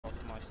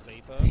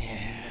sleeper.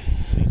 Yeah.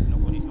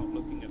 When he's not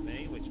looking at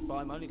me, but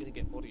I'm only going to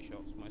get body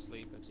shots with my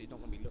sleeper because he's not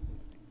going to be looking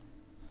at me.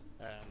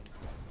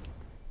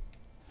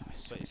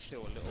 But it's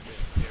still a little bit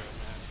here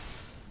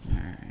and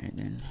there. Alright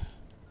then.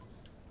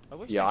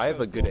 Yeah, I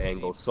have a good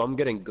angle, so I'm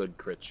getting good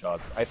crit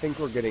shots. I think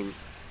we're getting...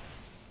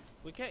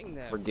 We're getting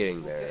there. We're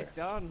getting there. We'll get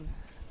done.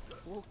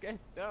 We'll get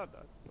done,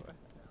 I swear.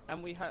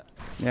 And we have...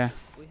 Yeah.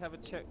 We have a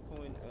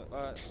checkpoint.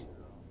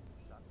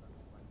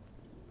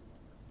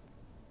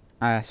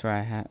 That's where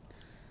I had.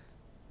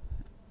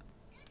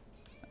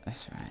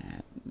 That's where I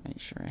had. Make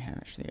sure I have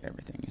actually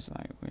everything is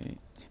lightweight.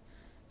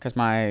 Because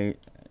my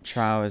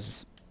trial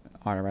is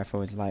auto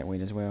rifle is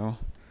lightweight as well.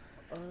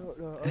 I don't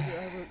know. I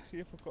will see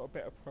if I've got a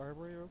better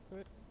primary real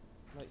quick.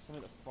 Like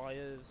something that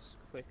fires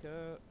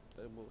quicker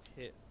and will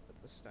hit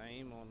the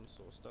same on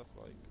sort of stuff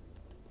like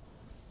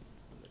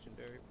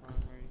legendary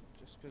primary.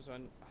 Just because I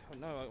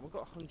don't know, we've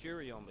got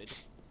Hungary on me.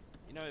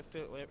 You know, it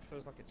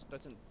feels like it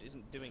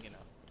isn't doing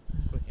enough,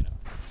 quick enough.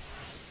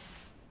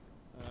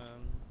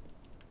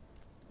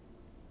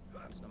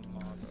 That's a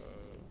Margo.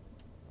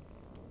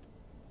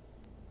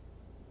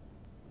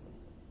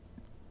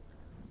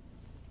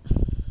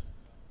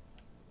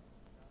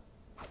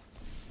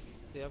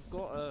 Yeah, I've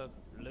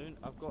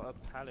got a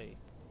Pally,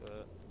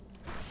 but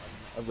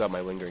I've got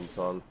my lingering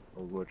song.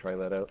 I'm gonna try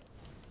that out.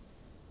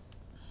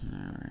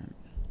 Alright.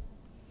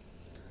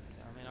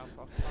 yeah, I mean I'll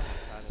find a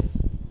Pally,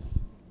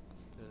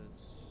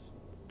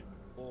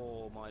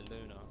 or my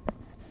Luna.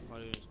 My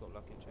Luna's got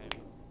luck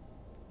enchantment,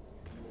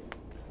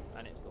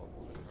 and it's got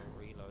quicker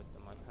reload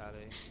than my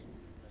Pally.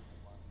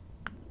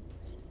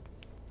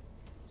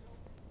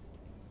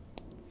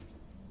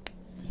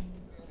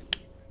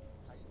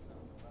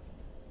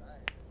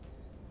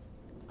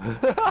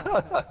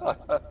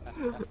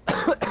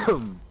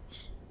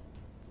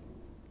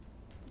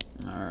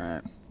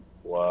 Alright.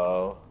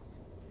 Wow.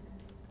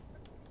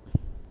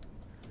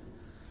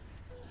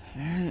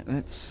 Alright,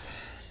 let's...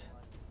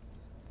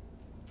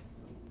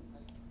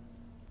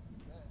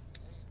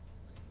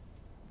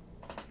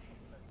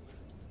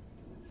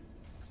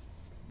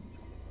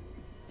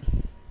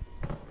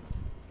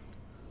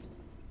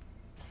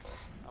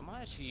 I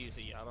might actually use a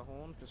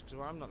Yellowhorn, just because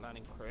I'm not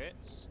landing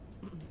crits.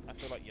 I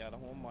feel like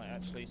Yellowhorn might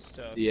actually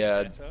serve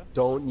better.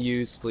 Don't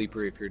use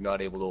Sleeper if you're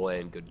not able to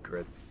land good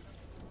crits.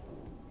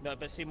 No,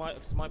 but see, my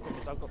problem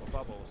is I've got the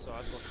bubble, so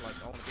I've got to, like,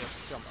 I want to be able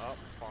to jump up,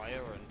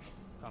 fire, and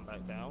come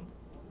back down.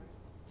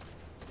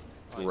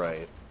 Like,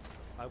 Right.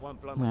 I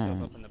won't blow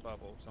myself up in the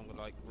bubble, so I'm going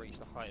to, like, reach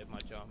the height of my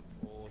jump,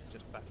 or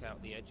just back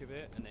out the edge of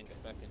it, and then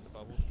get back in the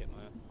bubble to get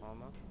my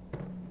armor.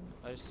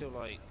 I just feel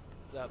like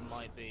that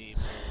might be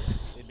more...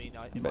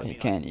 But he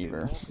can't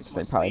either, because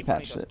they probably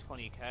patched it.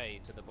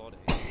 20k to the body,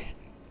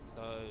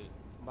 so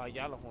my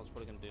Yellowhorn's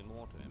probably going to do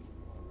more to him.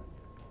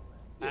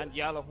 And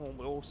Yellowhorn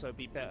will also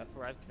be better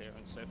for ad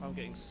clearance, so if I'm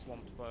getting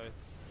swamped by,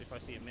 if I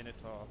see a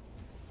Minotaur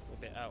a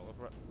bit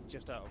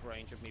just out of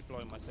range of me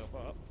blowing myself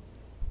up,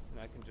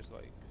 and I can just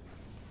like,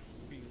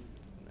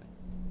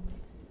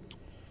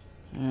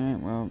 Alright,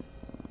 well...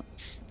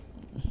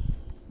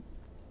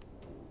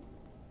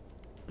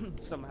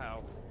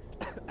 somehow,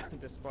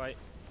 despite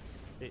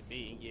it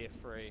being year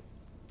 3,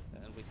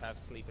 and we have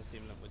Sleeper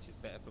Simulant, which is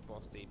better for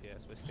boss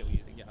DPS, we're still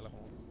using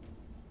Yellowhorns.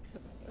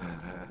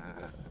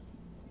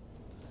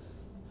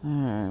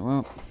 Alright,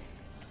 well...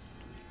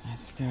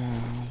 Let's go...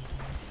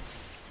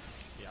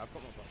 Yeah, I've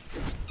got my boss.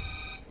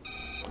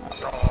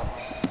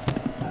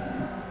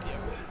 Yeah,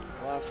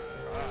 well,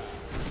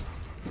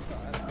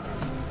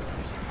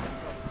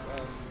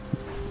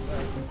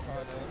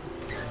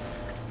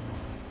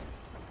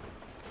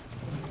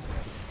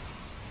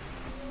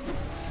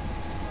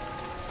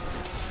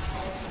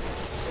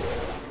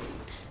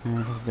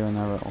 I'm just doing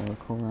another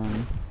Oracle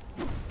run.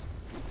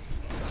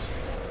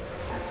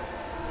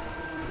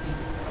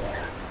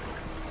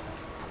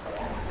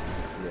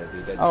 Yeah,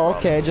 dude, Oh,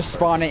 okay, just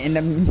spawn it in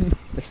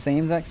the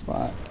same exact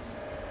spot.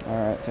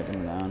 Alright, taking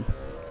him down.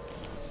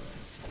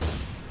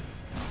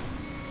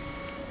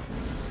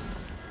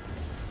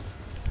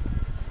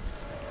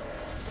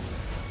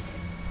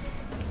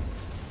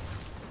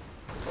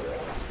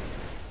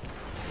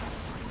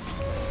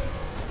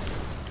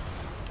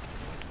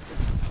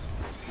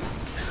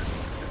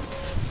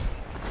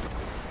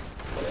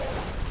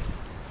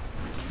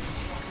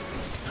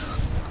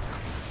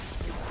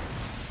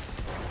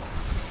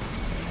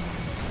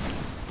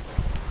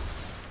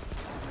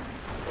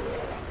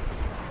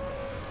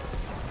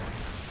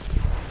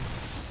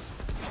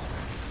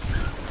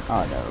 Oh,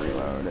 I gotta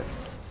reload it.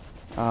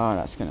 Oh,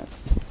 that's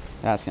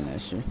gonna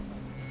issue.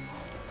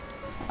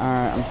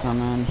 Alright, I'm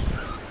coming.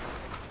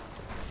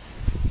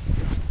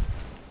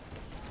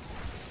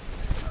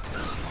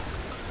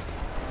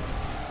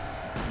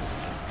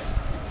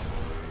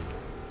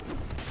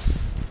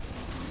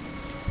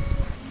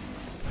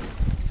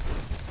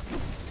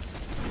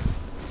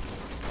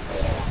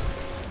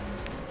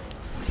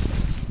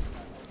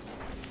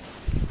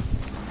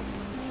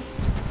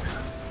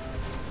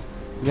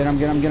 Get him,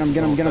 get him, get him,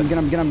 get him, get him, get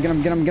him, get him, get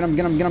him, get him, get him,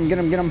 get him, get him, get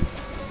him, get him.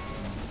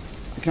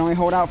 I can only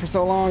hold out for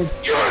so long.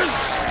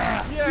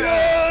 Yes!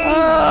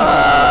 Ah!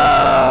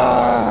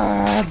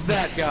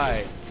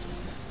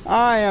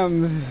 I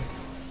am.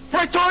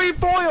 Praetorian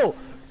foil!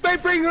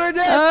 Fatebringer in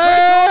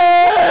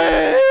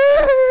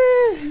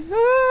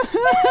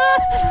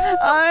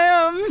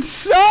I am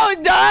so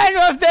done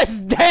with this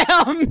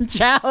damn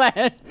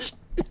challenge.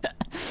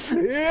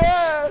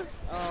 Yeah!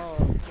 Oh,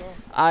 God.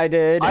 I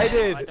did. I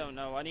did. I don't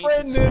know. I need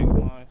Brendan. to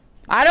check my...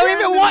 I don't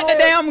even want the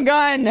damn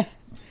gun.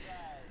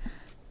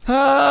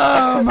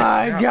 Oh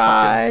my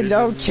god.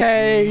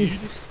 Okay.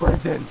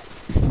 Brendan.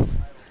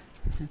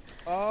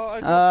 Oh,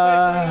 I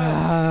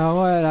got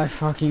What did I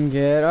fucking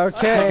get?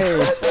 Okay.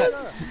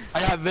 I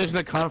got Vision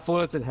of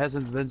Confluence and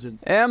Hessen's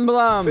Vengeance.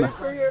 Emblem.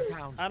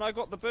 And I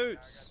got the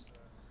boots.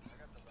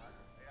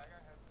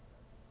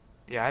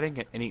 Yeah, I didn't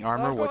get any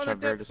armor, I which got I'm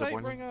very a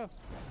disappointed. Fatebringer.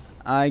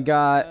 I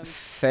got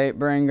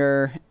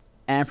Fatebringer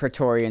and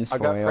Praetorian's I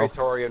got foil.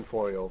 Praetorian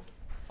foil.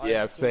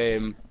 Yeah,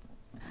 same.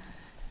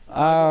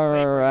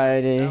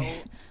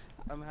 Alrighty.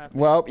 I'm happy.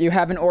 Well, you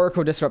have an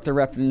Oracle Disruptor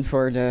weapon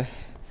for the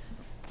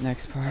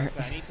next part.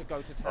 Okay, I need to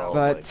go to town. Oh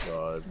But- my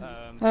god.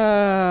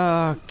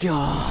 Oh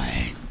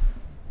god.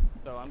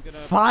 So I'm gonna...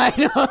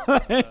 Finally!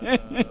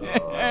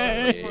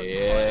 Oh,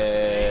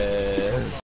 yeah.